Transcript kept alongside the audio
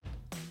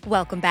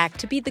Welcome back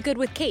to Be the Good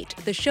with Kate,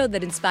 the show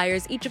that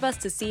inspires each of us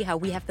to see how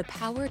we have the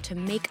power to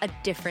make a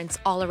difference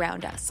all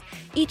around us.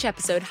 Each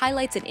episode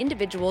highlights an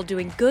individual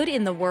doing good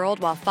in the world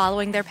while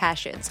following their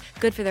passions,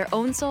 good for their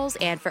own souls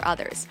and for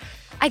others.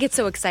 I get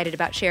so excited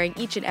about sharing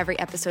each and every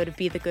episode of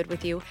Be the Good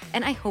with you,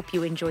 and I hope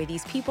you enjoy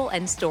these people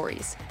and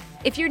stories.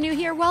 If you're new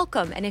here,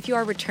 welcome, and if you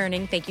are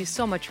returning, thank you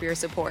so much for your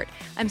support.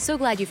 I'm so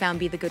glad you found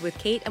Be the Good with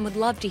Kate and would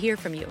love to hear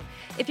from you.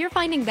 If you're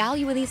finding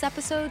value in these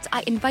episodes,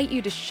 I invite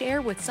you to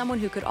share with someone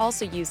who could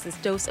also use this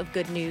dose of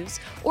good news,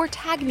 or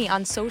tag me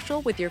on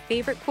social with your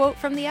favorite quote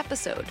from the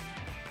episode.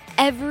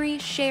 Every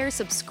share,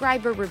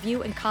 subscriber,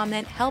 review, and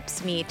comment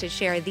helps me to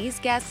share these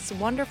guests'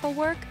 wonderful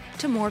work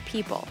to more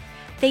people.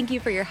 Thank you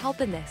for your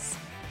help in this.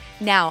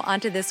 Now, on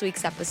to this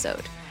week's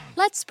episode.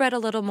 Let's spread a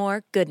little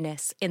more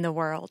goodness in the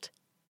world.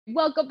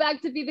 Welcome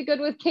back to Be the Good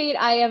with Kate.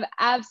 I am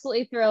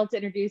absolutely thrilled to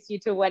introduce you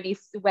to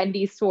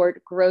Wendy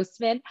Swart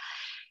Grossman.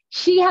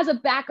 She has a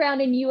background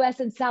in U.S.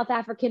 and South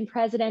African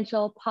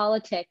presidential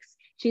politics.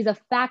 She's a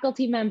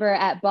faculty member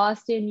at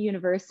Boston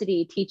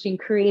University teaching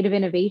creative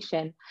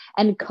innovation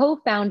and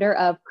co-founder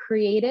of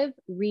Creative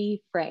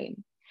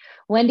Reframe.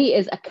 Wendy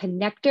is a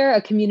connector,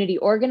 a community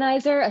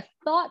organizer, a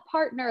thought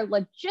partner,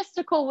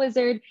 logistical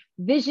wizard,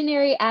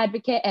 visionary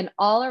advocate, and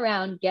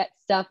all-around get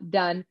stuff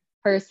done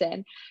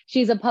person.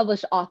 She's a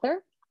published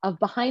author of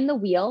Behind the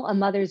Wheel, A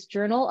Mother's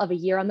Journal of a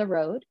Year on the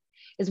Road,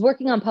 is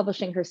working on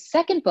publishing her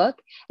second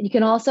book, and you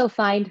can also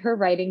find her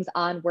writings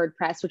on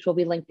WordPress, which will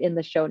be linked in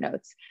the show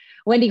notes.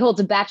 Wendy holds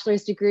a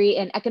bachelor's degree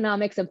in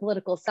economics and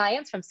political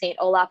science from St.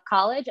 Olaf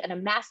College and a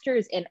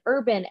master's in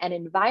urban and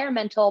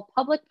environmental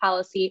public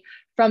policy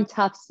from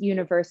Tufts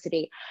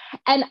University.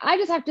 And I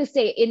just have to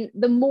say,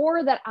 the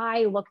more that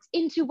I looked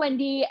into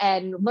Wendy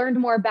and learned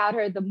more about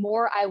her, the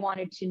more I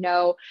wanted to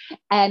know.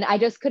 And I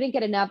just couldn't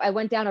get enough. I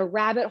went down a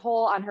rabbit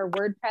hole on her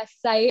WordPress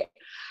site.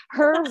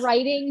 Her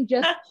writing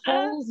just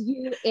pulls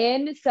you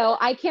in. So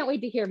I can't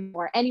wait to hear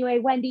more. Anyway,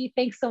 Wendy,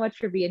 thanks so much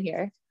for being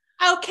here.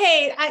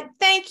 Okay,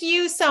 thank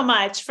you so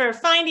much for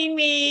finding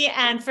me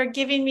and for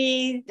giving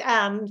me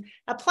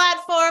a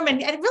platform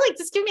and really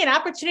just giving me an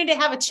opportunity to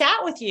have a chat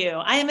with you.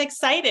 I am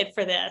excited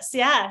for this.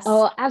 Yes.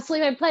 Oh,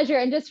 absolutely. My pleasure.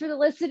 And just for the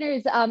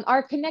listeners,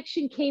 our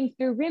connection came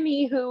through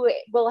Remy, who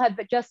will have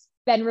just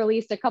been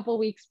released a couple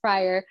weeks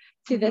prior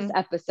to this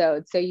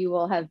episode. So you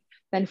will have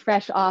been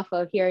fresh off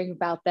of hearing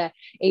about the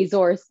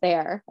Azores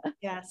there.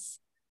 Yes.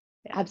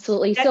 Yeah.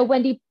 Absolutely. So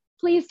Wendy,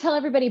 please tell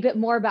everybody a bit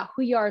more about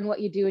who you are and what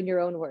you do in your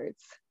own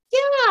words.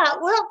 Yeah,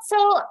 well,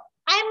 so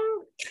I'm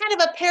kind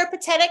of a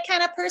peripatetic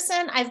kind of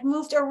person. I've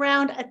moved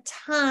around a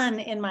ton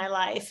in my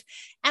life.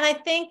 And I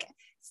think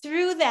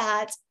through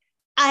that,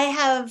 I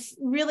have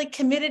really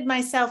committed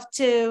myself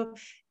to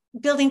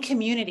building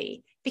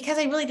community because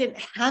I really didn't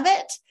have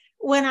it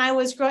when I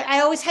was growing.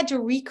 I always had to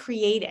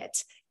recreate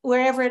it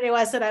wherever it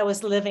was that I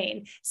was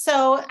living.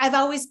 So I've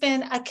always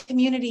been a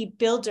community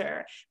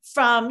builder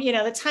from,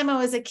 the time I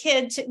was a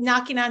kid to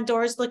knocking on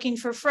doors, looking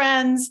for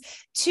friends,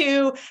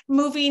 to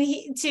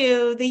moving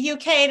to the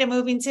UK, to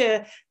moving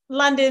to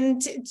London,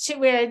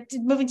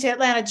 moving to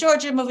Atlanta,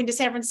 Georgia, moving to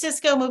San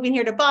Francisco, moving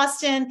here to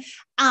Boston.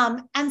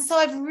 And so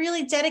I've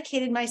really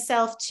dedicated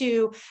myself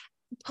to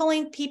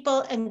pulling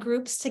people and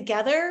groups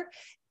together,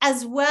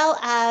 as well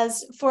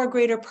as for a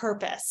greater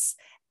purpose.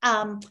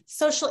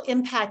 Social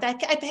impact. I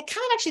kind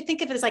of actually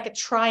think of it as like a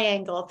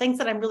triangle of things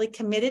that I'm really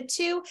committed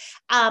to.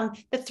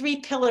 The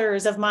three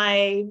pillars of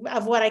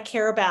what I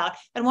care about.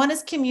 And one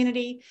is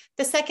community.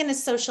 The second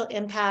is social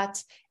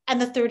impact.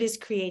 And the third is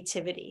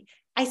creativity.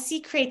 I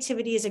see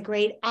creativity as a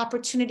great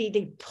opportunity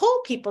to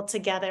pull people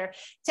together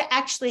to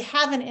actually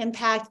have an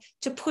impact,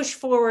 to push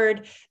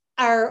forward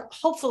our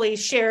hopefully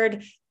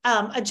shared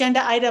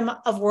agenda item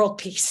of world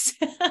peace.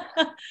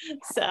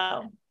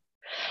 So.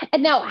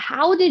 And now,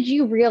 how did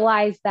you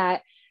realize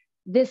that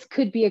this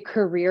could be a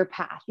career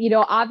path?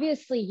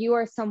 Obviously you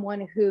are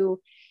someone who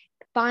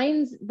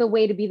finds the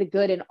way to be the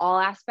good in all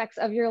aspects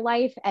of your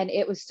life. And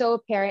it was so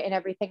apparent in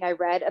everything I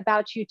read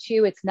about you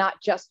too. It's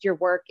not just your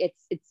work.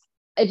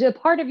 It's a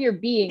part of your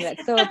being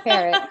that's so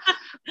apparent.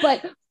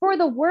 But for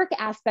the work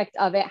aspect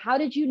of it, how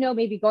did you know,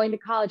 maybe going to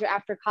college or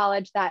after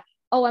college, that,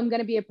 oh, I'm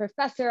going to be a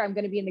professor, I'm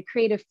going to be in the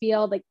creative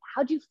field? Like,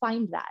 how'd you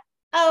find that?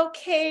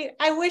 Okay,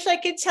 I wish I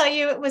could tell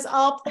you it was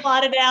all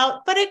plotted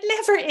out, but it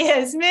never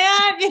is,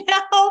 man.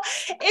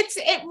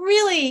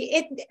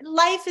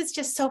 Life is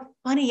just so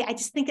funny. I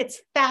just think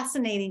it's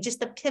fascinating, just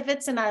the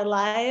pivots in our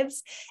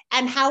lives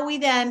and how we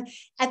then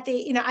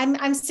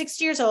I'm 6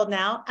 years old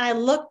now, and I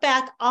look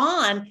back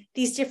on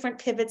these different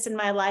pivots in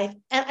my life,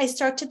 and I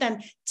start to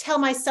then tell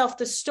myself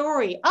the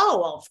story. Oh,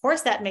 well, of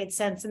course that made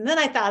sense. And then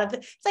I thought of it.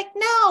 It's like,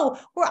 no,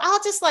 we're all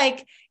just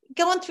like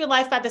going through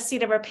life by the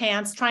seat of our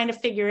pants, trying to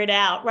figure it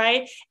out.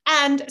 Right.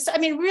 And so,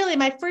 really,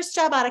 my first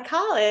job out of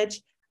college,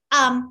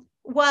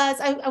 was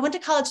I went to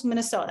college in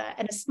Minnesota,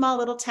 in a small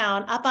little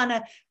town up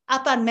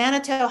on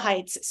Manitou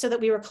Heights, so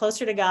that we were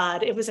closer to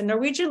God. It was a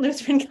Norwegian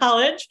Lutheran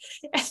college,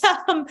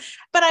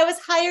 but I was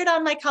hired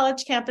on my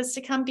college campus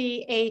to come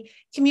be a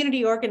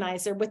community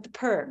organizer with the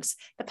PIRGs,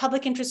 the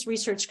Public Interest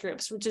Research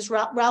Groups, which is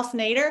Ralph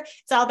Nader.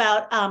 It's all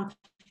about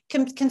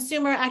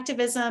consumer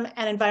activism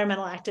and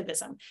environmental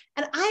activism.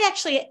 And I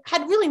actually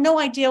had really no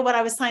idea what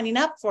I was signing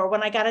up for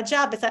when I got a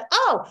job. I thought,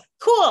 oh,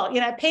 cool.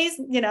 It pays,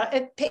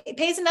 it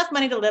pays enough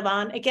money to live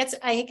on. I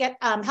get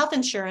health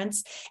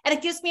insurance, and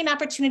it gives me an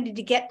opportunity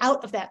to get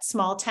out of that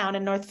small town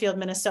in Northfield,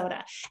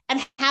 Minnesota,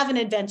 and have an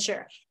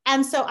adventure.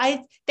 And so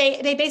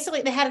they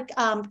had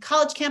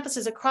college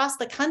campuses across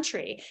the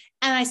country.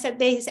 And I said,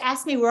 they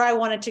asked me where I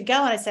wanted to go.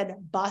 And I said,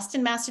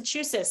 Boston,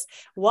 Massachusetts.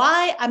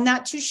 Why? I'm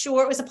not too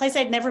sure. It was a place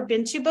I'd never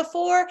been to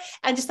before.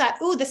 I just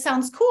thought, ooh, this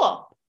sounds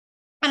cool.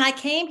 And I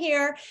came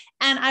here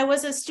and I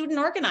was a student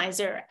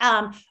organizer,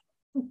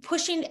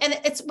 pushing. And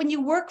it's when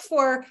you work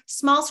for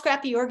small,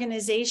 scrappy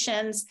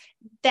organizations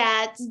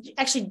that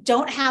actually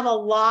don't have a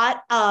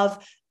lot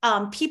of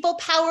people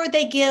power,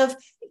 they give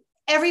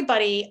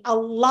everybody a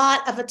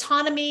lot of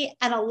autonomy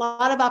and a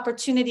lot of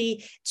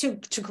opportunity to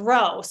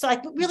grow. So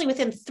like really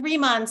within 3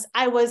 months,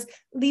 I was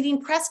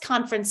leading press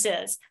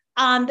conferences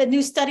on the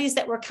new studies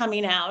that were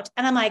coming out.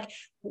 And I'm like,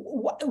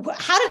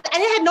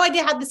 I had no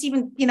idea how this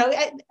even,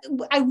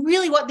 I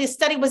really, what this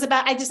study was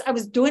about. I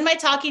was doing my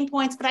talking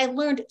points, but I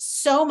learned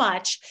so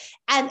much.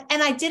 And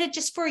I did it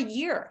just for a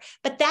year.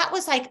 But that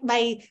was like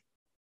my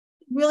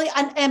really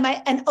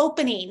an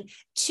opening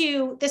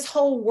to this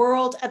whole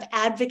world of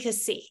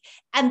advocacy.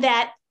 And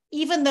that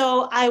even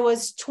though I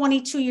was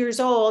 22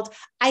 years old,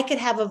 I could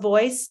have a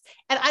voice.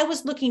 And I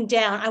was looking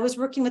down. I was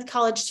working with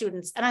college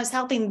students, and I was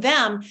helping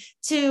them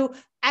to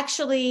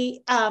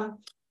actually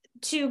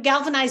to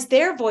galvanize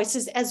their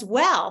voices as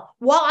well,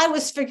 while I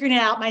was figuring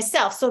it out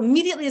myself. So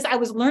immediately as I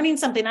was learning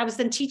something, I was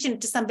then teaching it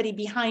to somebody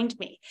behind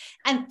me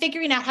and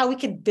figuring out how we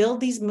could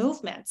build these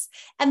movements.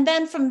 And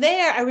then from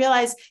there, I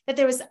realized that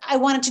I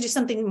wanted to do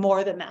something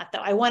more than that, though.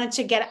 I wanted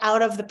to get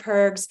out of the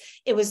PIRGs.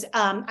 It was,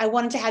 I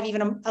wanted to have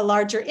even a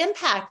larger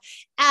impact.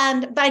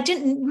 But I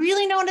didn't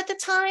really know it at the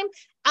time.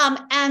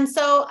 And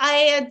so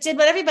I did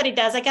what everybody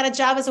does. I got a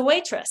job as a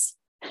waitress.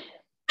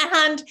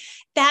 And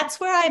that's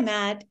where I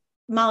met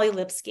Molly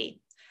Lipsky.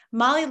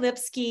 Molly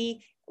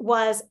Lipsky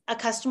was a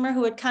customer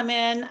who would come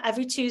in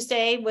every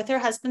Tuesday with her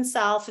husband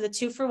Sal for the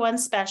 2-for-1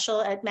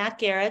 special at Matt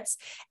Garrett's.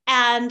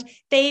 And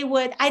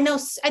I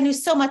knew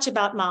so much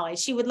about Molly.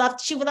 She would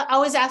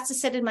always ask to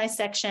sit in my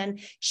section.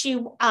 She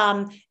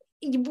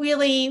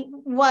really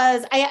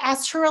was, I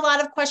asked her a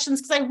lot of questions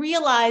because I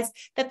realized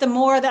that the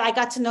more that I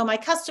got to know my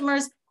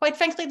customers, quite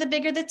frankly, the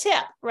bigger the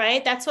tip,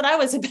 right? That's what I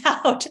was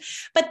about.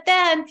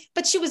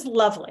 But she was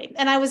lovely.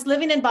 And I was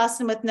living in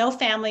Boston with no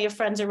family or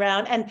friends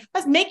around, and I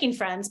was making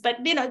friends,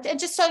 but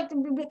just so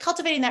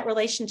cultivating that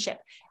relationship.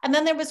 And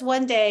then there was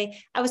one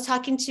day I was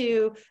talking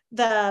to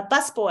the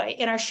busboy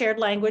in our shared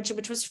language,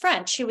 which was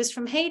French. He was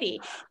from Haiti.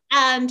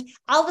 And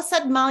all of a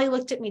sudden, Molly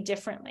looked at me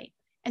differently.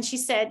 And she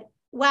said,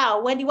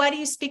 wow, Wendy, why do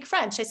you speak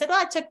French? I said,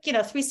 well, I took,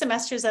 3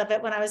 semesters of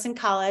it when I was in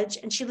college.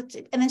 And she looked,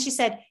 and then she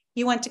said,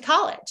 you went to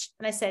college?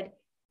 And I said,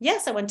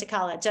 yes, I went to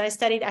college. And I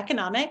studied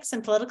economics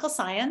and political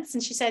science.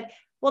 And she said,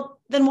 well,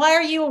 then why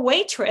are you a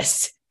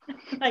waitress?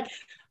 Like,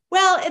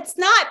 well,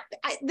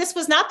 this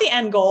was not the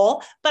end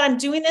goal, but I'm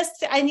doing this.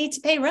 I need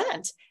to pay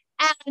rent.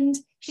 And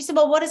she said,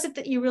 well, what is it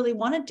that you really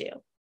want to do?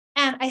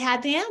 And I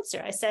had the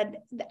answer. I said,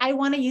 I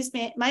want to use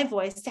my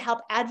voice to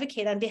help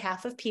advocate on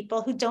behalf of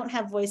people who don't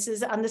have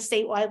voices on the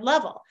statewide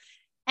level.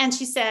 And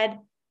she said,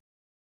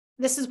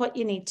 this is what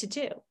you need to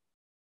do.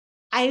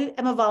 I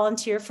am a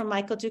volunteer from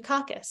Michael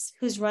Dukakis,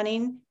 who's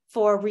running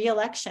for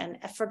re-election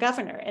for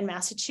governor in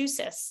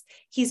Massachusetts.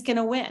 He's going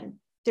to win.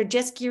 They're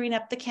just gearing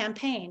up the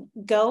campaign.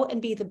 Go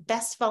and be the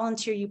best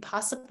volunteer you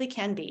possibly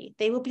can be.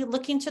 They will be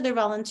looking to their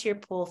volunteer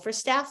pool for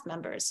staff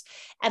members.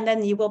 And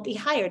then you will be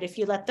hired if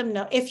you let them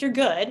know, if you're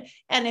good,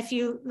 and if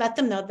you let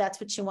them know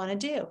that's what you want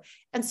to do.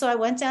 And so I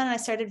went down and I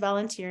started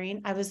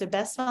volunteering. I was the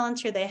best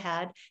volunteer they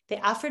had. They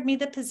offered me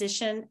the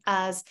position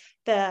as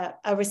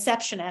a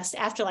receptionist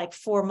after like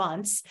 4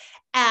 months.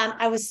 And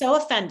I was so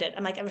offended.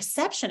 I'm like, a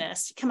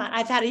receptionist? Come on,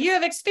 I've had a year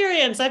of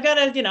experience. I've got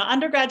a,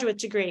 undergraduate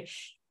degree.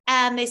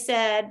 And they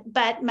said,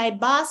 but my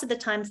boss at the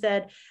time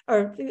said,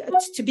 or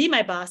to be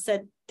my boss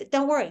said,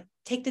 don't worry,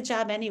 take the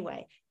job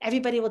anyway.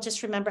 Everybody will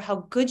just remember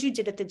how good you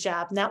did at the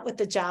job, not what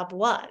the job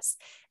was.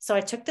 So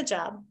I took the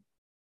job,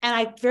 and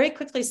I very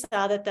quickly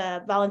saw that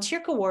the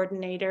volunteer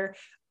coordinator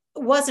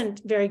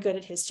wasn't very good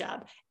at his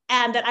job,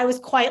 and that I was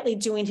quietly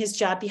doing his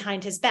job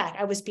behind his back.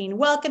 I was being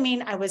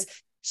welcoming.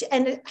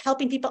 And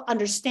helping people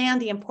understand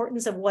the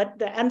importance of what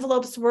the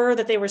envelopes were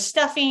that they were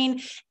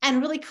stuffing,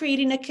 and really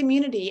creating a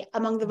community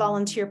among the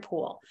volunteer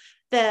pool.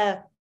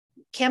 The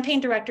campaign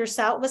director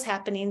saw what was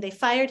happening. They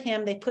fired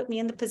him. They put me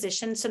in the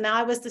position. So now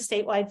I was the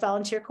statewide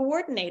volunteer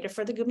coordinator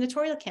for the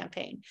gubernatorial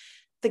campaign.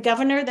 The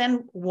governor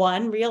then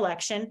won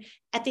re-election.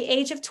 At the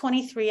age of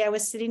 23, I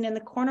was sitting in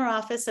the corner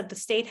office of the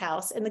State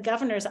House in the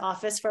governor's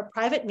office for a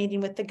private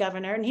meeting with the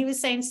governor. And he was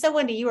saying, so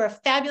Wendy, you are a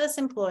fabulous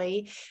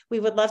employee.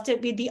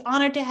 We'd be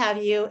honored to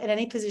have you in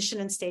any position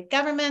in state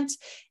government.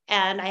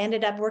 And I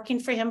ended up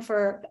working for him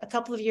for a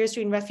couple of years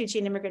doing refugee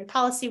and immigrant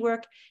policy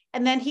work.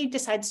 And then he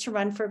decides to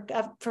run for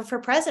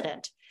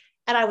president.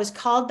 And I was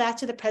called back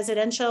to the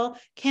presidential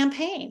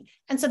campaign.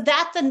 And so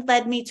that then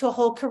led me to a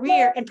whole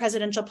career in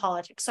presidential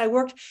politics. So I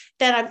worked,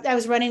 then I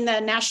was running the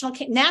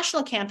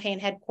national campaign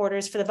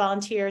headquarters for the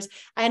volunteers.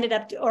 I ended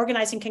up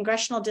organizing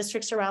congressional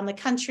districts around the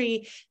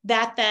country.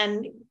 That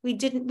then we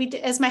did,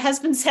 as my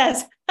husband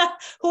says,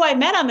 who I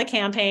met on the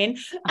campaign,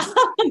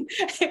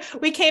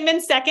 we came in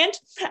second.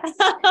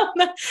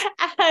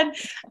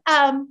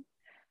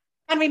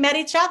 And we met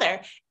each other.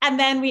 And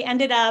then we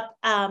ended up,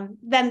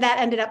 that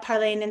ended up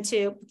parlaying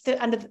into,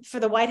 for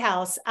the White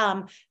House,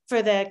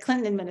 for the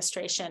Clinton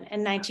administration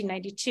in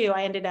 1992.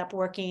 I ended up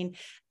working,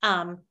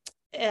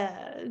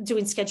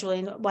 doing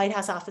scheduling, White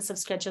House Office of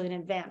Scheduling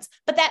in Advance.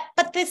 But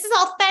this is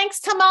all thanks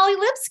to Molly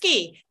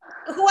Lipsky,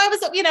 who I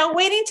was,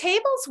 waiting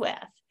tables with.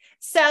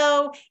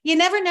 So you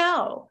never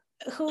know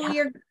who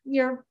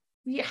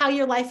how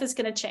your life is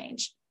going to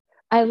change.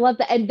 I love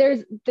that. And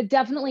there's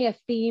definitely a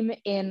theme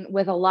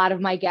with a lot of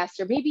my guests,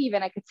 or maybe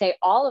even I could say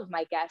all of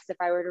my guests, if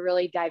I were to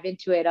really dive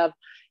into it, of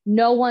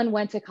no one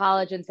went to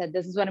college and said,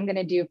 this is what I'm going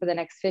to do for the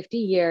next 50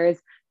 years.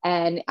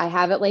 And I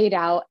have it laid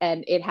out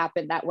and it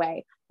happened that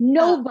way.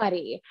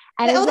 Nobody.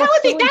 And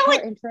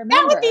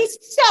that would be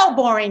so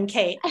boring,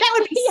 Kate. That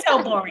would be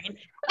so boring.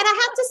 And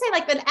I have to say,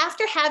 like, that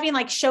after having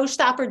like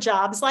showstopper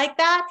jobs like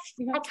that,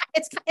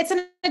 it's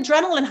an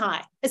adrenaline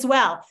high as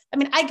well. I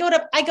mean, I go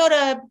to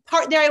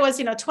there I was,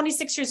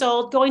 26 years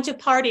old, going to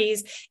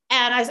parties.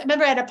 And I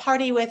remember at a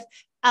party with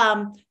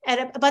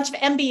at a bunch of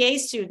MBA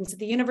students at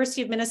the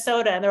University of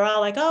Minnesota. And they're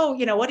all like, oh,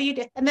 what do you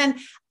do? And then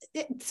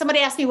somebody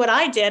asked me what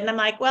I did. And I'm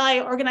like, well, I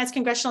organized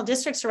congressional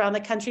districts around the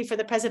country for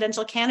the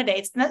presidential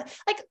candidates. And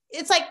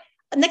it's like,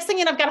 next thing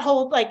you know, I've got a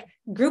whole like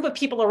group of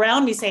people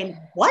around me saying,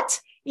 what?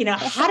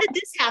 How did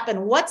this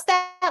happen? What's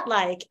that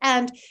like?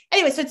 And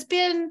anyway, so it's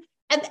been,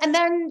 and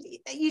then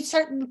you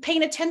start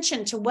paying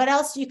attention to what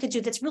else you could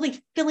do that's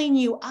really filling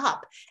you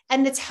up.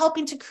 And it's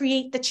helping to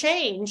create the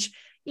change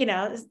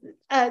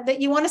that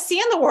you want to see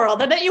in the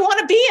world and that you want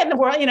to be in the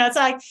world. It's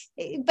like,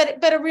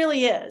 but it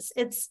really is.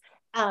 It's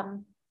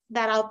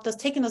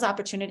taking those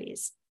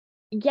opportunities.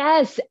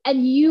 Yes.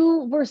 And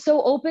you were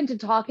so open to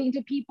talking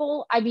to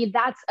people. I mean,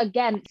 that's,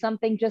 again,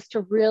 something just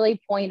to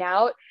really point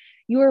out.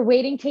 You were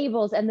waiting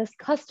tables and this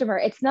customer,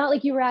 it's not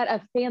like you were at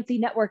a fancy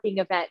networking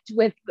event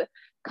with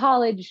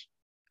colleagues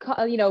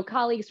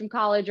from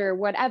college or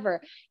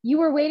whatever. You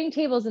were waiting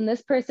tables and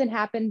this person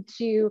happened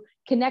to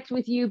connect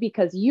with you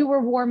because you were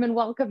warm and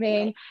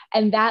welcoming.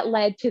 And that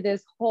led to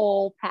this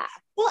whole path.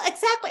 Well,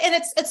 exactly. And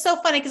it's so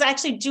funny because I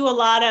actually do a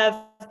lot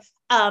of,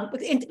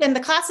 in the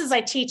classes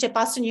I teach at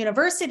Boston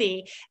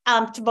University,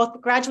 to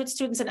both graduate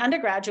students and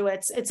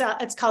undergraduates,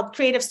 it's called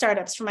Creative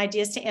Startups: From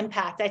Ideas to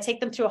Impact. I take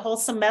them through a whole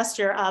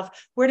semester of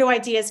where do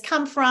ideas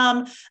come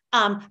from?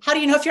 How do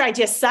you know if your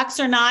idea sucks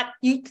or not?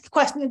 You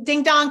question,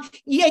 ding dong.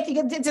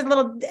 It's a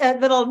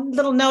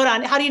little note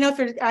on how do you know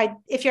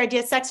if your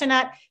idea sucks or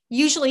not?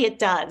 Usually it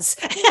does.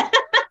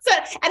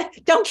 And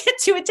don't get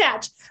too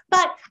attached.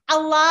 But a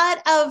lot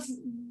of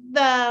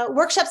the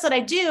workshops that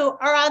I do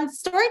are on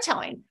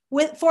storytelling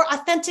for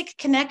authentic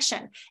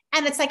connection.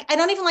 And it's like, I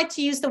don't even like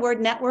to use the word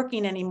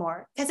networking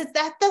anymore because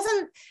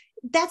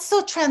that's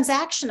so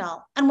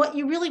transactional. And what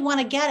you really want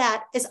to get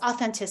at is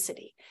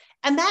authenticity.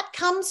 And that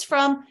comes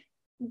from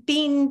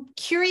being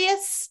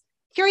curious.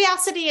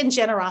 Curiosity and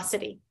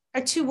generosity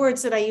are two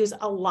words that I use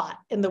a lot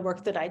in the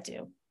work that I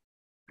do.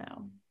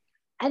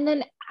 And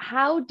then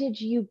how did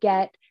you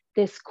get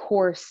this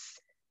course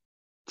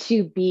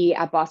to be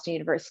at Boston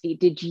University?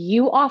 Did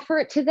you offer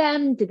it to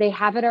them? Did they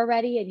have it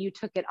already and you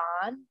took it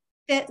on?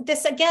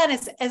 This again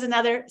is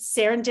another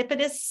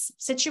serendipitous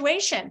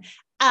situation.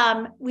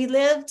 We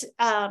lived,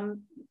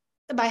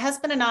 my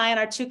husband and I and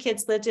our two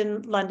kids lived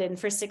in London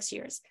for 6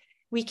 years.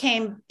 We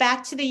came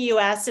back to the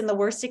US in the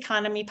worst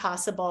economy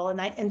possible. And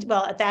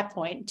at that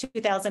point,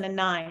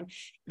 2009.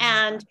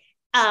 And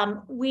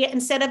we,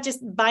 instead of just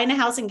buying a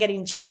house and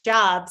getting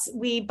jobs,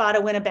 we bought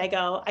a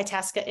Winnebago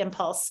Itasca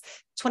Impulse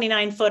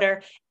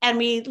 29-footer, and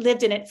we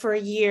lived in it for a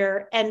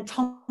year and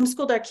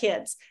homeschooled our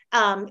kids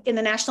in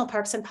the national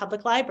parks and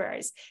public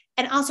libraries,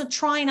 and also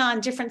trying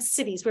on different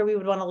cities where we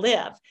would want to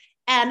live.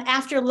 And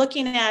after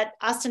looking at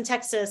Austin,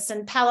 Texas,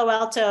 and Palo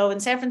Alto,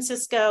 and San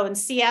Francisco, and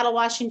Seattle,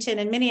 Washington,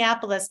 and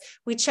Minneapolis,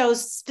 we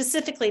chose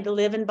specifically to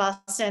live in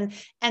Boston,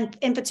 and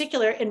in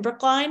particular in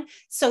Brookline,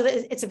 so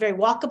that it's a very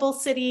walkable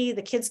city.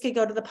 The kids could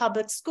go to the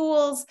public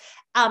schools.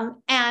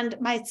 And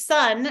my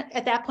son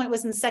at that point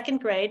was in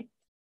second grade.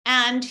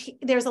 And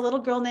there's a little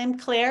girl named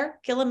Claire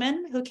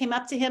Gilliman who came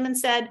up to him and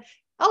said,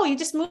 "Oh, you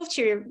just moved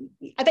here.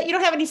 I bet you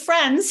don't have any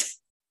friends.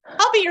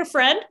 I'll be your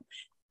friend."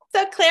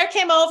 So Claire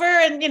came over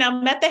and,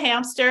 met the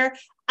hamster.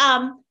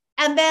 And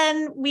And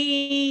then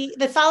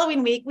the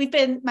following week,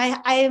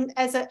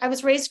 I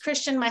was raised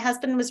Christian. My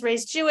husband was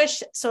raised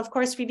Jewish. So of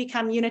course we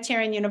become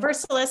Unitarian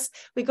Universalists.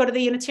 We go to the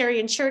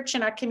Unitarian church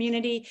in our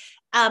community.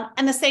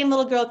 And the same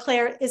little girl,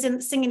 Claire, is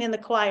singing in the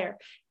choir.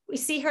 We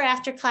see her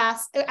after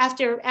class,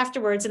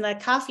 afterwards in the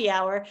coffee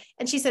hour.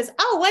 And she says,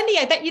 "Oh, Wendy,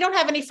 I bet you don't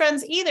have any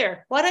friends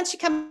either. Why don't you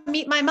come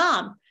meet my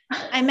mom?"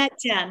 I met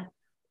Jen.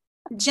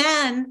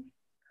 Jen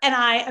and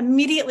I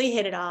immediately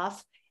hit it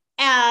off.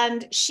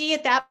 And she,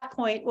 at that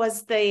point,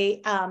 was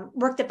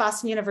worked at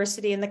Boston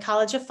University in the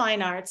College of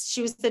Fine Arts.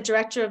 She was the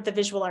director of the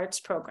visual arts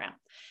program.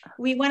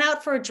 We went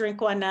out for a drink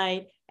one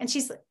night, and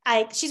she's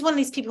one of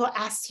these people who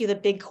asks you the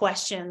big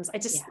questions.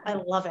 I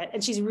love it.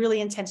 And she's really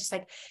intense. She's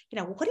like,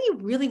 what do you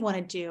really want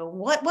to do?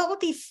 What would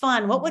be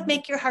fun? What would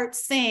make your heart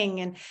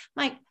sing? And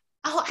I'm like,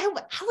 oh, I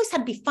always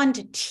thought it'd be fun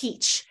to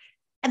teach.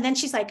 And then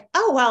she's like,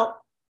 oh, well,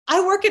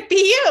 I work at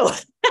BU.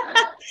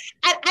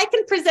 And I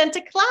can present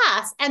a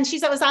class. And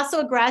I was also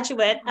a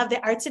graduate of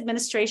the arts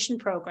administration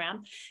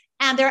program.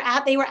 And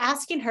they were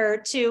asking her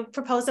to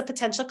propose a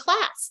potential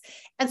class.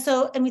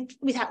 And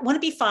we thought,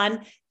 wouldn't it be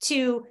fun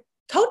to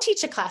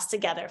co-teach a class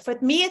together?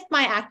 With me with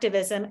my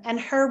activism and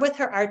her with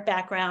her art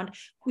background,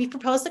 we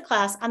proposed a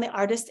class on the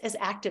artist as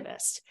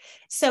activist.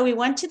 So we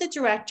went to the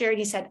director and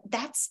he said,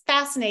 "That's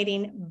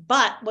fascinating,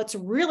 but what's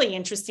really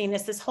interesting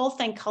is this whole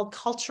thing called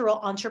cultural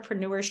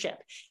entrepreneurship.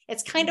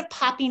 It's kind of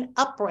popping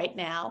up right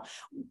now.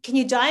 Can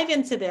you dive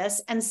into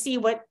this and see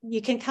what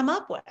you can come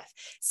up with?"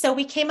 So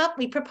we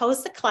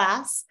proposed the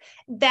class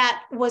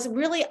that was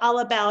really all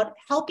about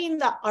helping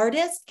the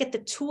artists get the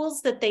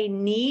tools that they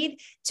need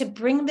to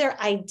bring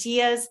their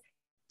ideas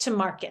to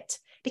market.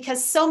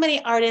 Because so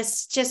many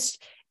artists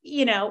just,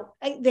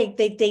 they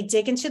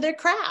dig into their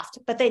craft,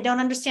 but they don't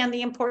understand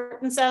the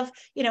importance of,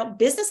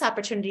 business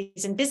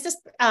opportunities and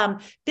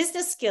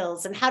business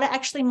skills and how to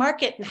actually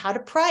market and how to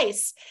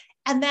price.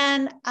 And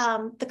then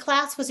the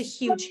class was a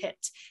huge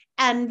hit.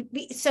 And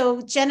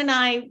so Jen and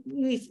I,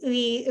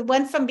 we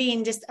went from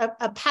being just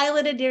a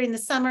piloted during the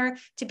summer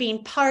to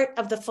being part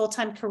of the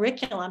full-time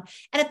curriculum.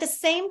 And at the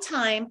same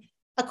time,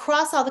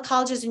 across all the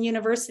colleges and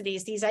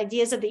universities, these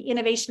ideas of the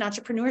innovation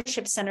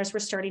entrepreneurship centers were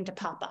starting to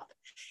pop up.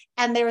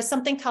 And there was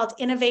something called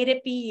Innovate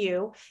at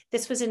BU.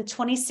 This was in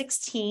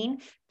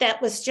 2016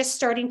 that was just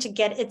starting to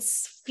get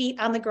its feet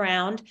on the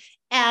ground.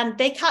 And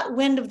they caught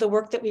wind of the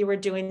work that we were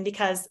doing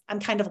because I'm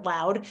kind of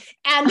loud.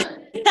 And,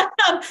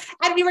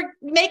 and we were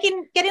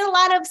getting a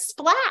lot of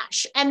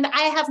splash. And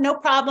I have no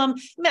problem.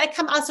 I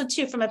come also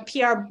too from a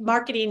PR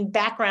marketing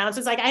background. So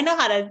it's like, I know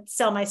how to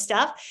sell my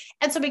stuff.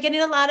 And so we're getting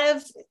a lot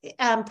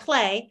of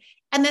play.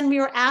 And then we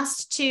were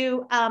asked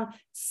to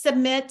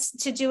submit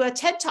to do a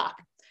TED Talk.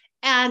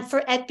 And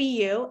at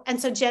BU. And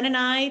so Jen and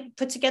I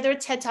put together a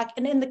TED Talk,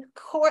 and in the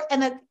core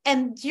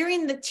and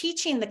during the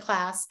teaching the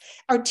class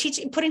or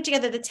putting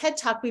together the TED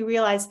Talk, we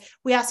realized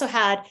we also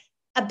had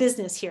a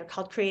business here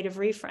called Creative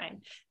Reframe,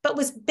 but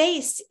was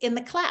based in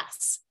the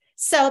class.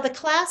 So the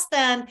class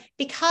then,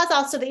 because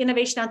also the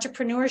innovation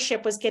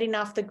entrepreneurship was getting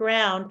off the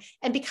ground,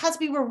 and because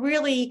we were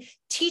really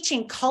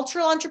teaching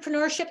cultural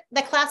entrepreneurship,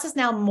 the class is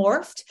now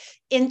morphed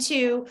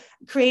into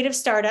creative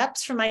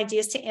startups from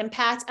ideas to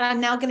impact. And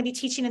I'm now going to be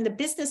teaching in the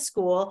business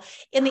school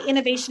in the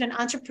innovation and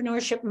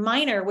entrepreneurship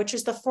minor, which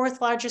is the 4th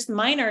largest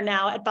minor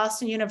now at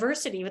Boston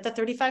University with the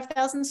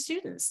 35,000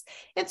 students.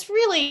 It's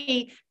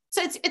really,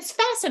 so it's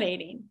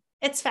fascinating.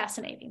 It's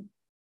fascinating.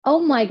 Oh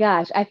my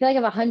gosh. I feel like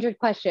I have 100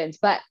 questions,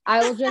 but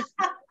I will just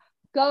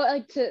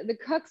go to the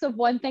crux of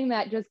one thing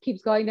that just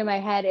keeps going to my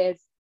head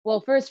is,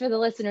 well, first for the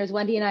listeners,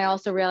 Wendy and I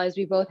also realized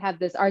we both have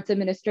this arts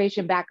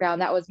administration background.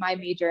 That was my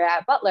major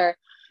at Butler.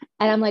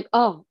 And I'm like,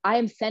 oh, I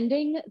am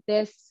sending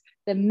this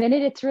the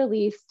minute it's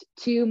released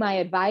to my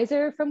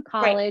advisor from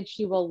college. Right.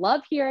 She will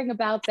love hearing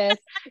about this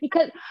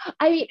because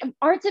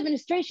arts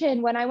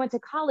administration, when I went to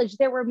college,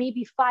 there were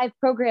maybe 5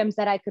 programs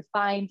that I could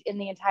find in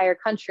the entire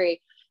country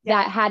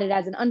that had it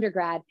as an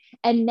undergrad.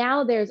 And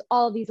now there's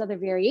all these other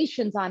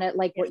variations on it,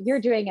 like what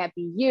you're doing at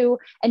BU.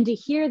 And to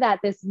hear that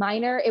this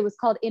minor, it was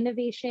called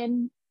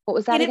innovation. What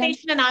was that?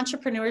 Innovation and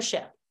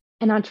entrepreneurship.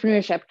 And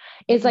entrepreneurship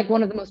is like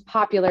one of the most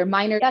popular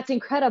minor. That's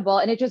incredible.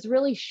 And it just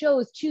really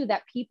shows too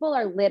that people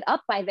are lit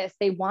up by this.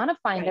 They want to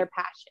find their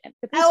passion.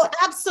 Oh,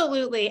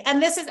 absolutely.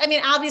 And this is,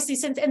 obviously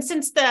since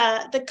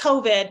the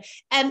COVID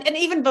and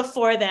even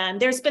before then,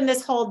 there's been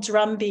this whole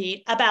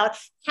drumbeat about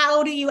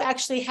how do you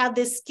actually have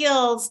the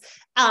skills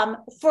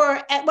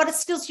for what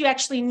skills you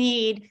actually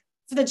need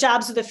for the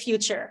jobs of the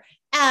future.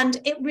 And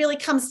it really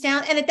comes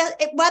down, and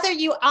whether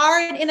you are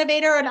an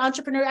innovator or an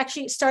entrepreneur,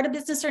 actually start a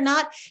business or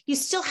not, you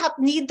still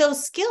need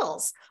those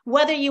skills.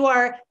 Whether you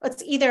are,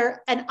 it's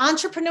either an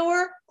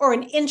entrepreneur or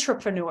an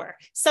intrapreneur,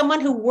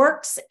 someone who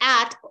works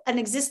at an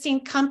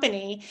existing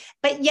company,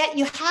 but yet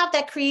you have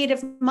that creative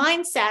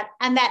mindset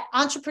and that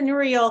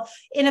entrepreneurial,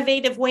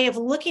 innovative way of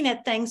looking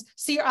at things.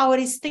 So you're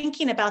always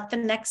thinking about the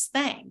next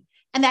thing.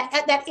 And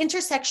that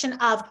intersection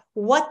of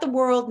what the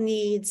world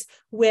needs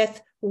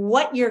with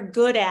what you're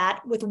good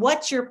at, with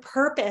what your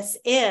purpose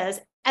is,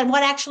 and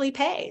what actually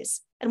pays,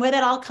 and where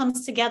that all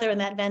comes together in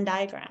that Venn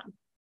diagram.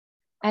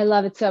 I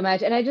love it so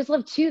much. And I just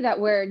love too that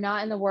we're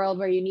not in the world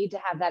where you need to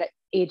have that at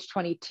age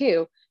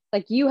 22.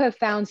 Like you have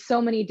found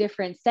so many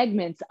different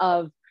segments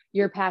of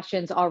your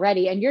passions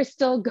already, and you're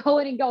still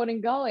going and going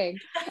and going.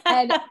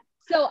 And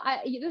so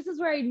this is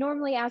where I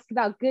normally ask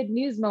about good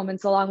news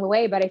moments along the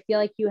way, but I feel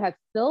like you have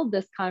filled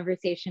this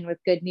conversation with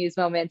good news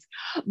moments.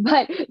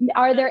 But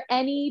are there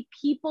any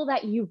people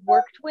that you've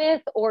worked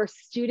with or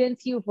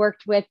students you've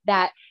worked with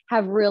that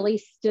have really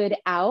stood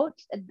out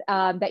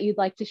that you'd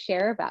like to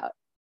share about?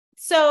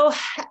 So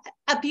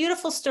a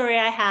beautiful story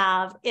I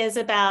have is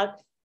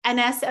about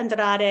Ines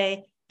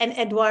Andrade and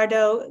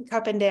Eduardo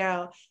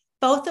Carpendero.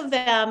 Both of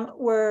them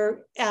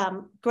were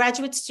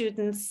graduate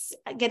students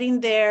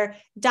getting their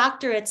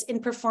doctorates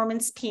in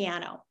performance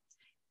piano.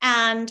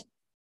 And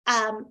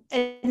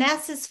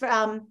Ines is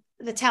from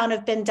the town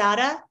of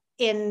Bendada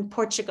in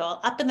Portugal,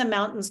 up in the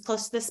mountains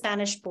close to the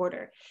Spanish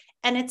border.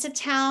 And it's a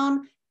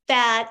town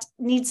that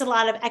needs a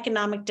lot of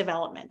economic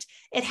development.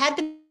 It had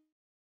been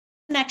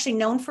actually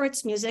known for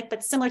its music,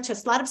 but similar to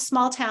a lot of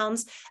small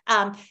towns,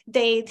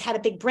 they had a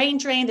big brain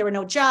drain. There were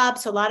no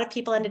jobs. So a lot of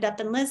people ended up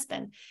in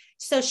Lisbon.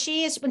 So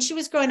when she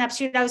was growing up,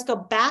 she would always go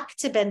back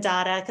to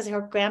Bendada because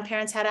her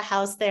grandparents had a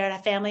house there and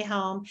a family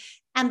home.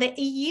 And the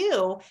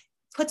EU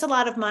puts a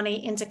lot of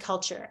money into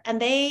culture.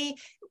 And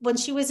when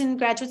she was in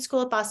graduate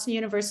school at Boston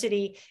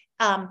University,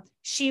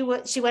 she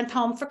went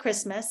home for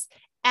Christmas.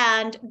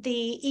 And the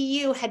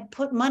EU had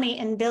put money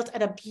and built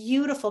at a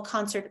beautiful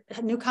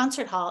new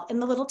concert hall in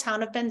the little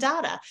town of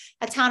Bendada,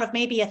 a town of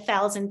maybe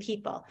 1,000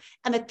 people.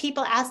 And the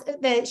people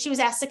she was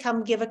asked to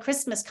come give a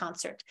Christmas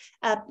concert,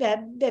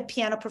 a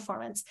piano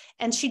performance.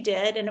 And she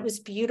did, and it was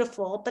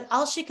beautiful. But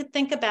all she could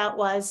think about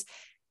was,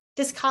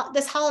 this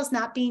hall is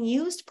not being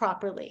used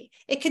properly.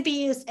 It could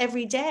be used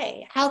every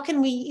day. How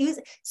can we use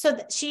it? So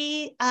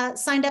she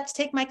signed up to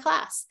take my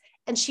class,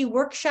 and she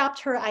workshopped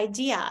her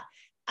idea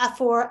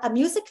for a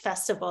music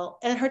festival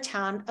in her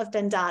town of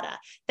Bendada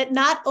that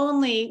not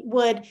only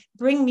would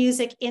bring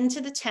music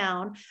into the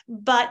town,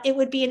 but it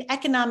would be an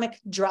economic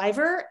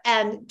driver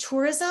and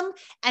tourism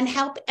and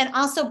help, and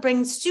also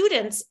bring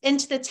students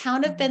into the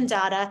town of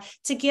Bendada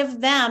to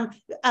give them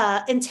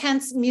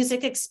intense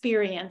music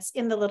experience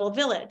in the little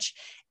village.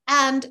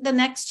 And the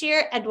next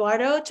year,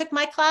 Eduardo took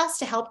my class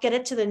to help get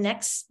it to the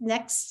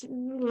next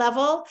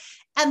level.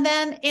 And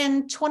then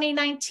in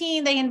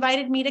 2019, they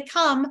invited me to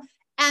come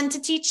and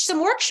to teach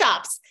some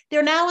workshops.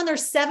 They're now in their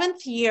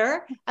 7th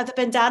year of the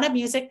Bendada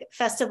Music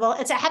Festival.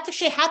 It's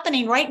actually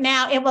happening right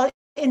now.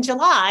 In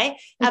July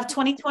of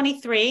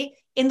 2023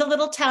 in the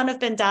little town of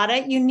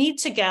Bendada. You need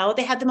to go.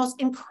 They had the most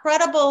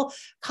incredible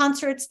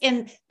concerts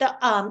in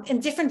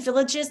different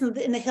villages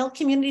in the hill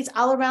communities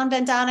all around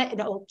Bendada, in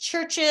old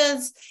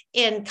churches,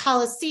 in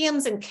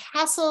coliseums and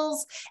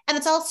castles. And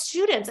it's all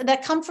students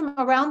that come from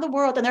around the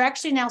world. And they're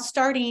actually now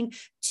starting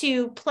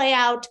to play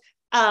out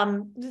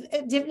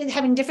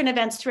having different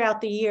events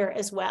throughout the year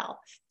as well.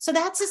 So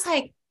that's just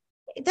like,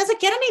 does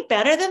it get any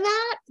better than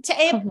that?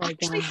 To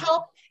actually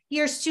help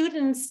your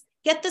students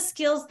get the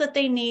skills that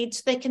they need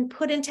so they can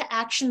put into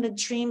action the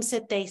dreams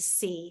that they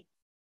see.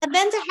 And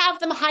then to have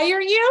them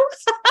hire you.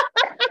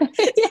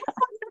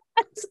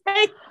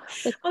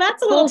 Well,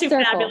 that's a little too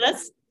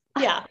fabulous.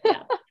 Yeah. And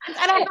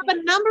I have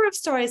a number of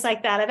stories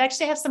like that. I've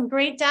actually have some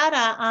great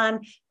data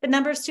on the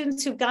number of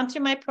students who've gone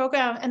through my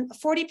program, and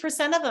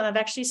 40% of them have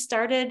actually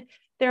started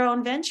their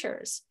own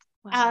ventures.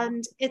 Wow.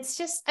 And it's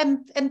just,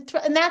 and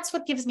that's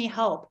what gives me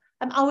hope.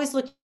 I'm always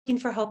looking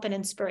for hope and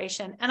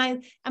inspiration.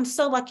 And I'm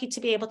so lucky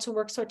to be able to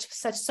work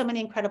with so many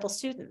incredible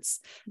students.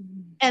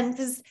 Mm-hmm. And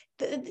because,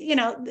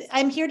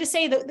 I'm here to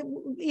say that,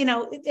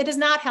 it is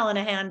not hell in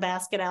a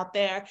handbasket out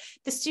there.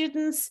 The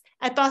students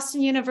at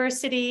Boston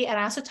University, and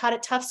I also taught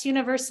at Tufts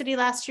University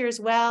last year as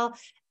well,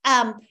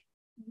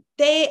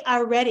 they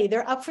are ready.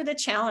 They're up for the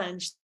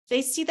challenge.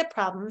 They see the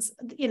problems,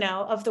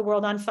 of the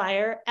world on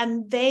fire,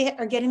 and they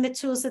are getting the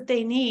tools that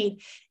they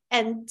need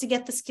and to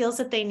get the skills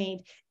that they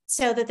need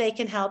so that they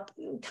can help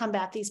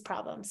combat these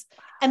problems.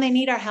 And they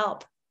need our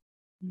help.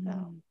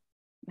 So.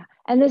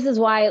 And this is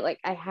why,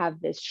 I have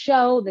this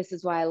show. This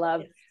is why I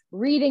love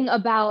reading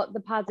about the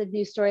positive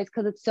news stories,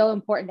 because it's so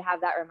important to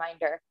have that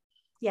reminder.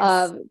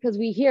 Yes. Because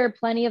we hear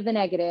plenty of the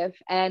negative,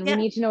 and we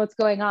need to know what's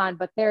going on,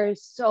 but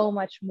there's so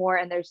much more,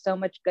 and there's so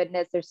much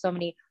goodness. There's so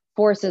many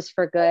forces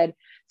for good.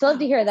 So I'd love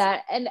to hear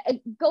that. And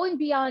going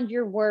beyond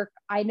your work,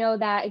 I know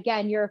that,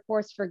 again, you're a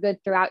force for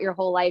good throughout your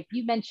whole life.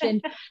 You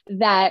mentioned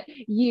that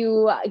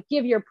you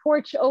give your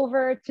porch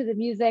over to the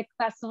music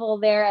festival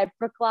there at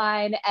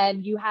Brookline,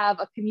 and you have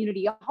a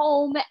community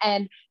home,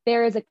 and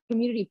there is a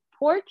community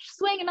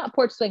swing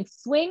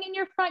in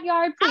your front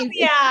yard, please.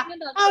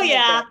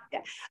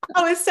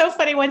 Oh, it's so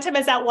funny. One time I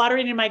was out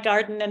watering in my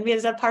garden, and we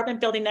had an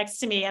apartment building next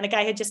to me, and a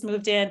guy had just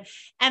moved in,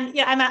 and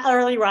I'm an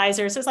early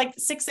riser. So it's like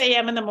 6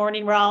 a.m. in the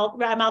morning.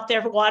 I'm out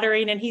there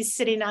watering, and he's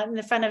sitting out in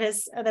the front of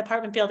the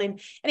apartment building,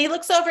 and he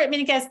looks over at me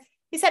and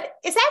he said,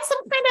 "Is that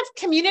some kind of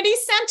community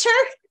center?"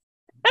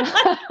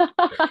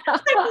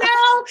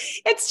 No,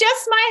 it's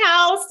just my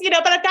house,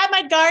 but I've got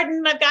my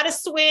garden, I've got a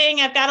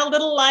swing, I've got a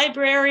little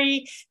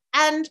library.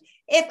 And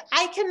if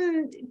I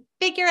can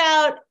figure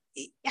out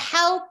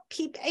how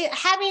people,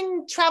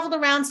 having traveled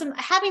around,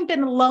 having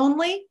been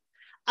lonely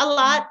a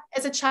lot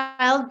as a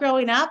child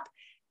growing up,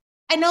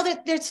 I know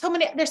that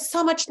there's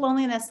so much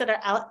loneliness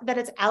that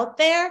is out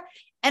there.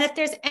 And if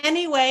there's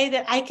any way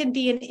that I can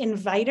be an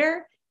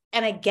inviter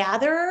and a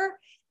gatherer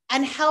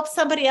and help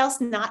somebody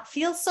else not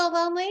feel so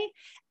lonely,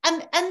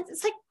 and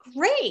it's like,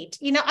 great.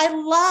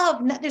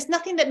 There's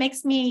nothing that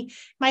makes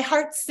my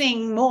heart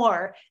sing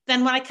more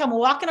than when I come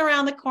walking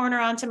around the corner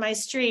onto my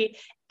street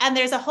and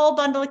there's a whole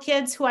bundle of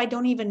kids who I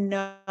don't even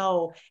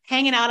know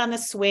hanging out on the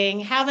swing,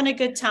 having a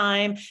good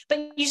time.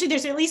 But usually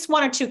there's at least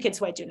one or two kids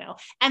who I do know.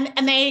 And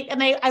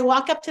I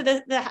walk up to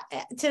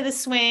the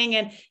swing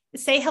and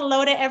say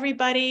hello to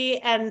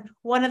everybody. And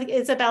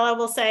Isabella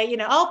will say, you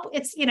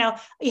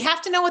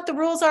have to know what the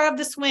rules are of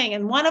the swing.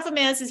 And one of them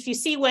is if you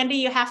see Wendy,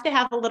 you have to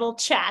have a little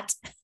chat.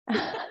 How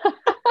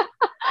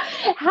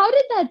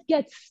did that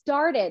get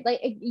started? Like,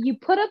 you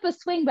put up a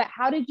swing, but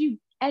how did you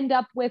end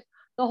up with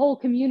the whole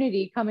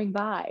community coming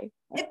by?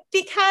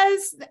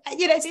 Because,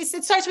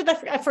 it starts with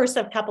the first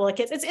of a couple of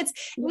kids. It's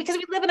because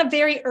we live in a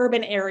very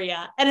urban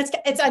area and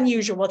it's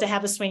unusual to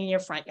have a swing in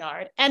your front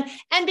yard. And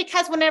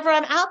because whenever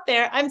I'm out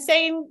there, I'm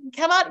saying,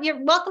 come on,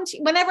 you're welcome to,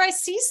 whenever I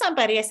see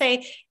somebody, I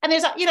say, and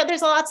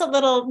there's lots of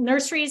little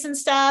nurseries and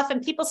stuff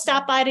and people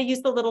stop by to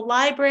use the little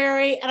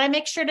library. And I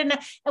make sure to know,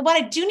 and what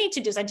I do need to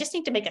do is I just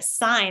need to make a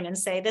sign and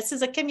say, this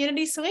is a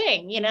community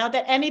swing,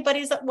 that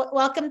anybody's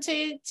welcome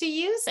to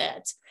use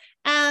it.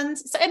 And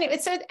so anyway,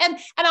 and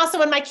also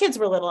when my kids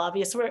were little,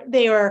 obvious,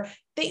 they were,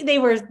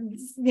 it was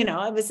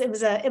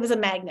a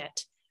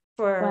magnet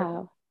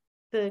for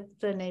the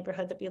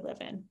neighborhood that we live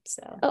in.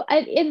 So,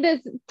 and in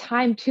this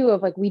time too,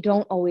 of like, we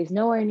don't always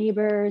know our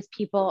neighbors,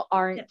 people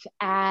aren't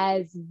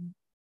as,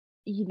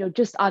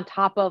 just on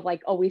top of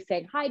like always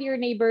saying hi to your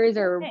neighbors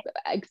or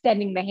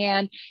extending the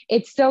hand.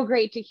 It's so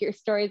great to hear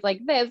stories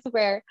like this,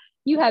 where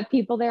you have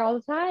people there all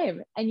the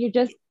time and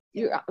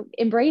you're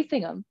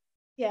embracing them.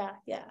 Yeah.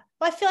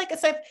 Well, I feel like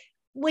it's like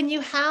when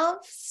you have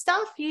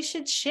stuff, you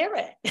should share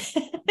it.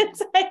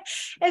 It's like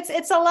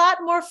it's a lot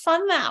more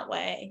fun that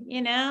way,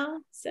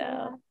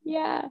 So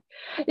yeah.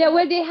 Now,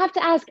 Wendy, I have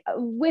to ask,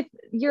 with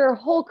your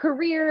whole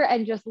career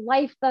and just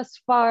life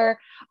thus far,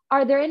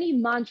 are there any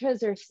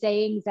mantras or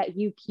sayings that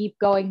you keep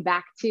going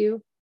back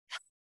to?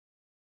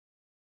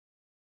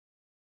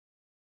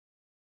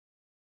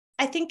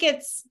 I think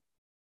it's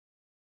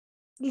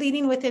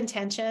leading with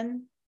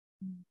intention.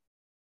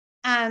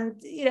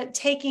 And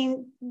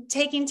taking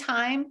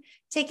time,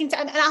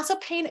 and also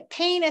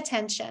paying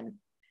attention.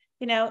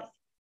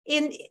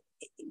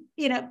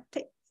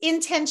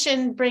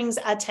 Intention brings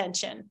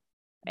attention,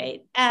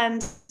 right?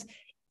 And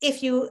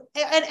if you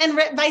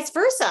and vice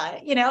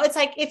versa, it's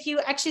like if you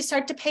actually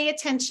start to pay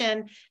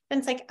attention, then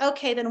it's like,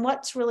 okay, then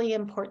what's really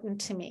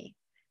important to me?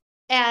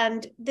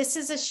 And this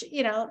is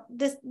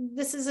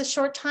this is a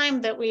short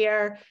time that we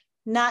are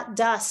not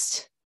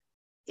dust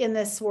in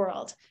this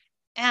world.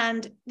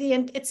 And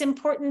it's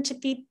important to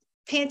be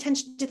paying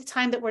attention to the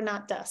time that we're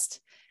not dust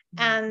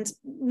and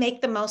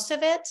make the most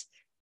of it,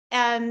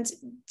 and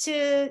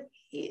to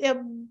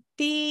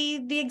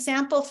be the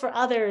example for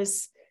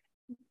others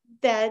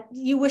that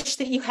you wish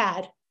that you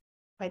had,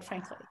 quite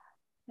frankly.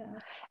 Yeah.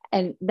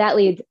 And that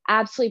leads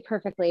absolutely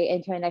perfectly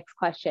into my next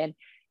question.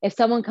 If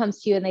someone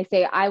comes to you and they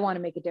say, I want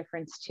to make a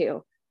difference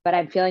too, but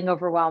I'm feeling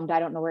overwhelmed, I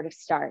don't know where to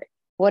start,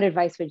 what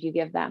advice would you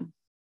give them?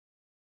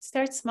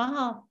 Start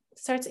small.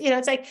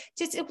 It's like,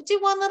 just do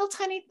one little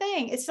tiny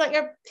thing. It's like,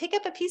 or pick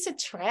up a piece of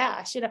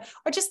trash,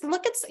 or just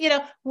look at,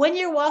 when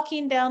you're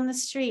walking down the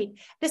street.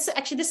 This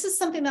is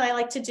something that I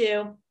like to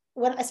do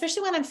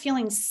especially when I'm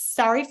feeling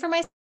sorry for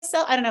myself.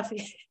 I don't know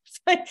if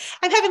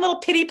I'm having a little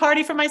pity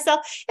party for myself.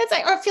 It's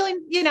like, or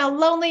feeling,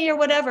 lonely or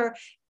whatever.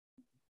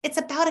 It's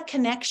about a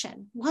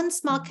connection, one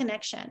small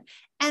connection.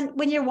 And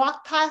when you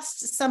walk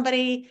past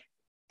somebody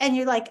and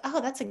you're like,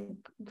 oh, that's a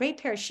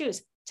great pair of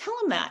shoes, tell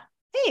them that.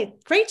 Hey,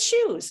 great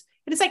shoes.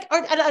 And it's like,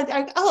 oh,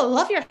 I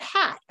love your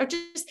hat, or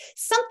just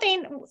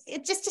something.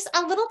 It's just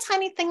a little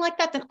tiny thing like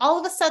that. Then all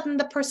of a sudden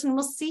the person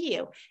will see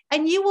you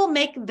and you will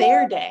make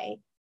their day.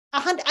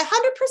 100%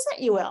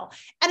 you will.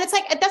 And it's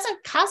like, it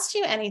doesn't cost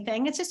you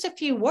anything. It's just a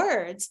few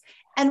words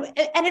and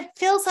it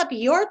fills up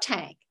your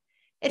tank.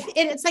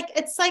 It's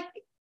like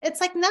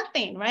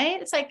nothing, right?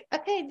 It's like,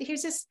 okay,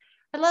 here's this.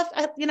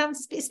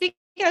 Speaking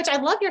of which,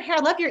 I love your hair.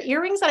 I love your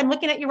earrings. I'm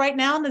looking at you right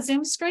now on the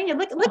Zoom screen. You're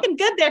looking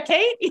good there,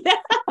 Kate.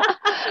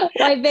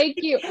 Why, thank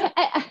you.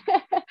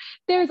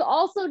 There's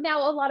also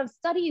now a lot of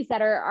studies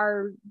that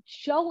are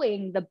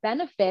showing the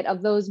benefit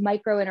of those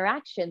micro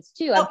interactions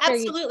too. I'm sure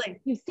absolutely.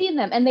 You've seen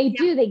them, and they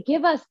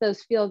give us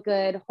those feel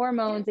good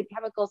hormones and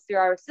chemicals through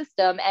our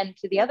system and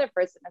to the other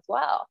person as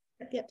well.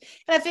 Yeah.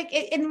 And I think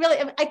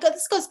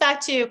this goes back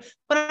to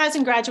when I was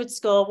in graduate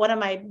school. One of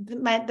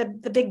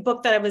the big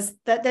book that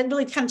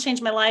really kind of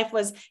changed my life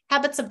was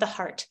Habits of the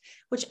Heart,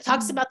 which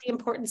talks about the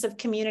importance of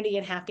community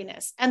and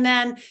happiness. And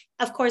then,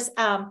 of course,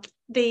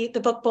 the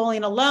book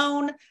Bowling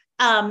Alone,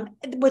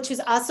 which is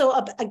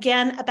also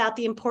again about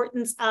the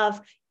importance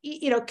of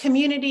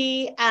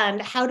community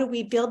and how do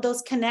we build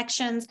those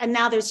connections. And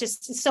now there's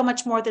just so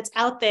much more that's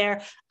out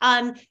there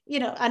on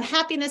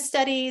happiness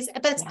studies,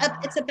 but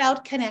it's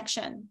about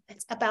connection.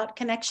 It's about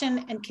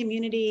connection and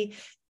community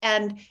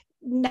and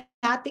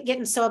not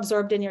getting so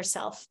absorbed in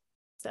yourself.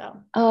 So.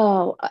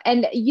 Oh,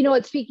 and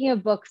speaking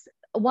of books,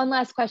 one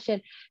last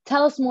question.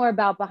 Tell us more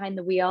about Behind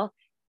the Wheel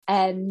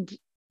and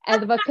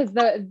the book, because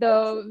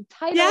the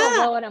title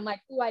alone, I'm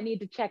like, oh, I need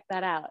to check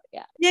that out.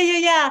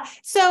 Yeah.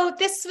 So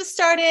this was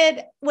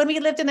started when we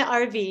lived in the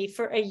RV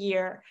for a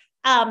year.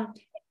 And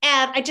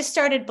I just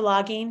started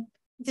blogging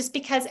just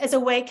because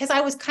because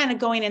I was kind of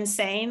going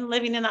insane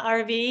living in the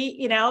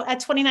RV, at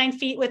 29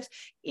 feet with,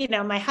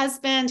 my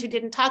husband who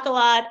didn't talk a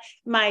lot,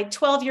 my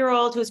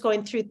 12-year-old who was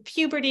going through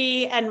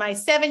puberty, and my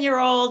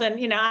 7-year-old.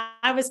 And,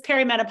 I was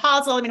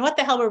perimenopausal. I mean, what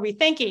the hell were we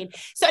thinking?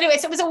 So anyway,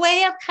 so it was a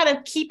way of kind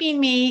of keeping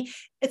me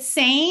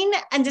sane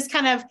and just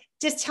kind of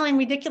just telling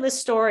ridiculous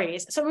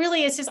stories. So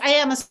really I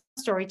am a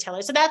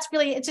storyteller. So that's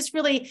really,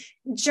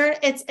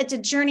 it's a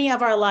journey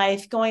of our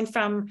life going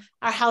from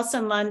our house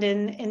in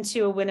London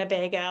into a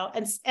Winnebago.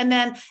 And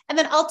then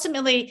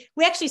ultimately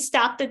we actually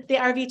stopped the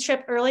RV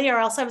trip early, or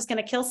else I was going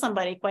to kill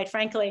somebody, quite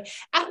frankly.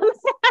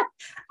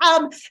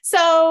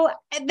 So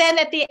then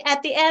at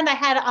the end, I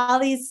had all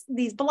these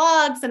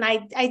blogs, and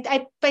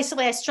I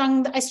basically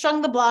strung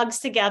the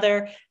blogs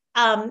together.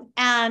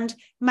 And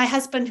my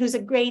husband, who's a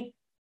great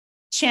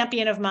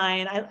champion of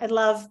mine, I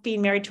love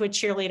being married to a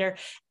cheerleader,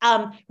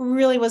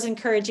 really was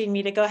encouraging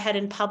me to go ahead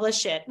and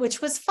publish it,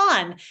 which was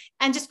fun.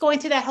 And just going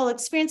through that whole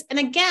experience. And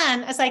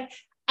again, it's like,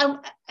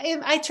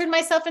 I turned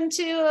myself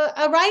into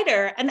a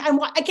writer, and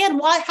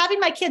having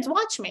my kids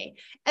watch me.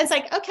 And it's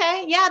like,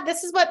 okay, yeah,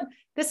 this is what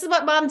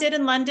mom did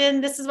in London.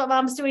 This is what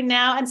mom's doing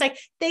now. And it's like,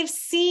 they've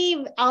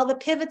seen all the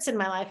pivots in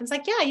my life. And it's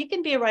like, yeah, you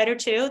can be a writer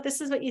too.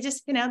 This is what you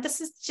just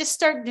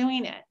start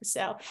doing it.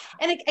 So,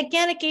 and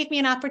it gave me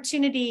an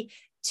opportunity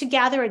to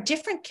gather a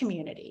different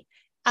community,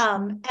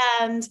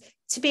 and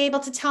to be able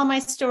to tell my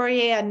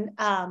story and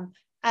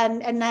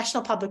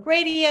National Public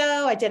Radio.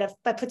 I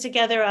put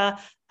together a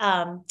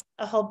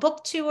whole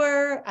book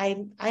tour.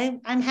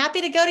 I'm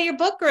happy to go to your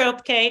book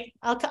group, Kate.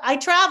 I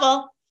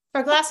travel.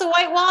 For a glass of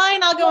white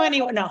wine, I'll go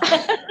anywhere. No.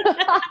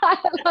 I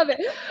love it.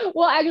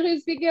 Well,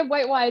 actually, speaking of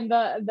white wine,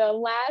 the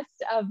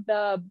last of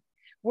the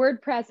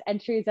WordPress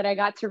entries that I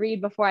got to read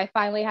before I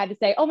finally had to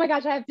say, oh my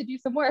gosh, I have to do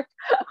some work,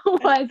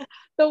 was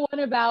the one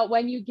about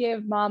when you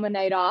give mom a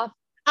night off.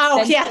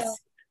 Oh, and yes. So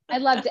I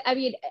loved it. I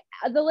mean,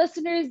 the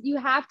listeners, you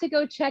have to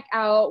go check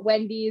out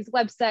Wendy's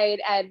website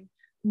and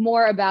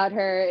more about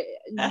her.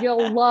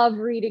 You'll love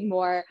reading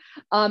more.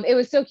 It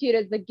was so cute.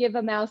 As the give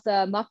a mouse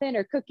a muffin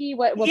or cookie.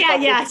 What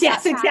yes,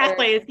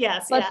 exactly.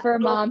 Yes. But for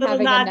mom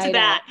having a night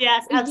out.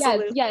 Yes,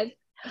 absolutely. Yes.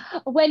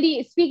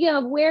 Wendy, speaking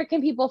of, where can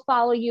people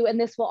follow you? And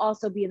this will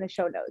also be in the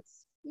show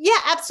notes. Yeah,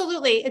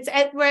 absolutely.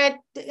 We're at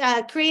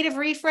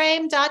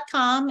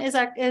creativereframe.com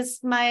is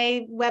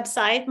my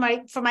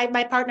website, for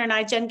my partner and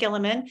I, Jen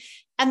Gilliman.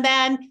 And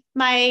then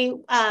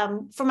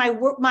for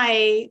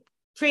my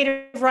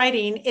creative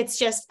writing, it's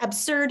just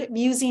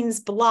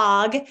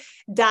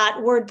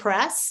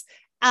absurdmusingsblog.wordpress.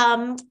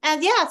 And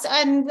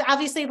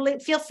obviously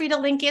feel free to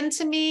link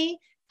into me.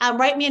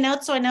 Write me a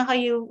note so I know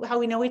how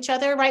we know each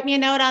other. Write me a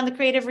note on the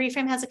Creative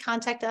Reframe, has a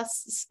contact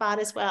us spot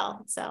as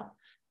well. So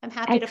I'm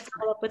happy to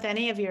follow up with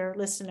any of your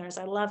listeners.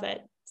 I love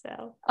it.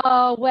 So.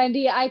 Oh,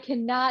 Wendy, I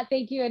cannot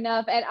thank you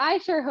enough. And I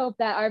sure hope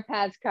that our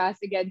paths cross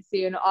again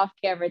soon off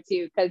camera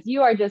too, because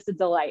you are just a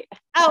delight.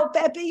 Oh,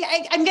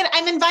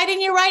 I'm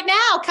inviting you right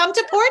now. Come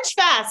to Porch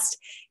Fest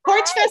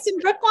in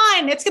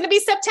Brookline. It's going to be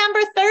September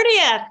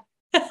 30th,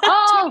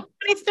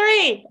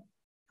 2023.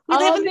 We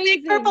live in the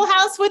big purple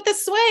house with the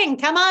swing.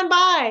 Come on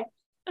by.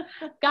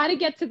 Got to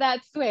get to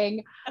that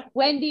swing.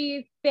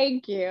 Wendy,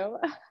 thank you.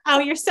 Oh,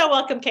 you're so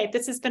welcome, Kate.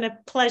 This has been a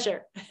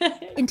pleasure.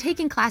 In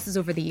taking classes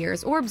over the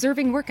years or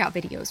observing workout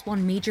videos,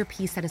 one major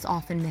piece that is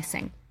often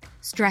missing: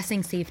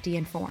 stressing safety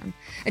and form.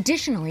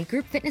 Additionally,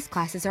 group fitness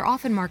classes are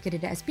often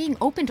marketed as being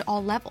open to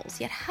all levels,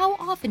 yet how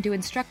often do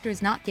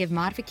instructors not give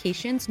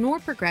modifications nor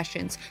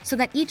progressions so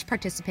that each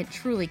participant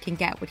truly can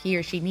get what he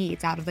or she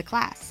needs out of the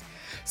class?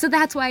 So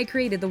that's why I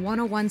created the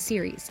 101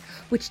 series,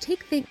 which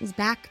take things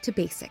back to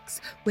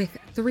basics with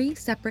 3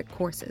 separate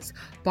courses: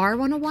 Bar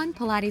 101,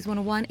 Pilates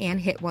 101,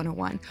 and HIIT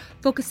 101,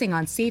 focusing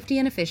on safety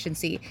and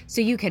efficiency so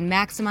you can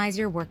maximize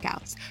your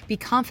workouts. Be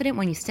confident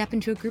when you step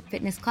into a group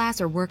fitness class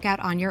or workout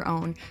on your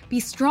own. Be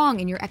strong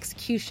in your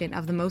execution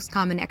of the most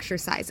common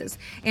exercises,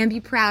 and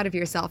be proud of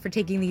yourself for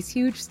taking these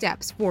huge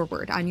steps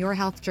forward on your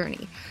health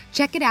journey.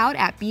 Check it out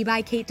at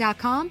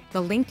bebykate.com.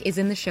 The link is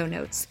in the show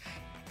notes.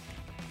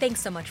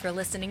 Thanks so much for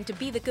listening to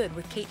Be the Good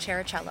with Kate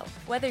Chericello.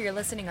 Whether you're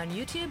listening on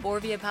YouTube or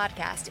via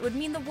podcast, it would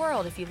mean the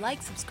world if you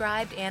liked,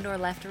 subscribed, and or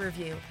left a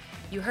review.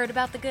 You heard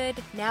about the good?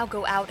 Now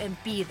go out and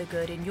be the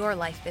good in your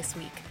life this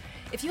week.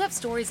 If you have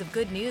stories of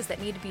good news that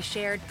need to be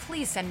shared,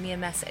 please send me a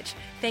message.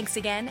 Thanks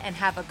again, and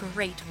have a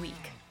great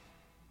week.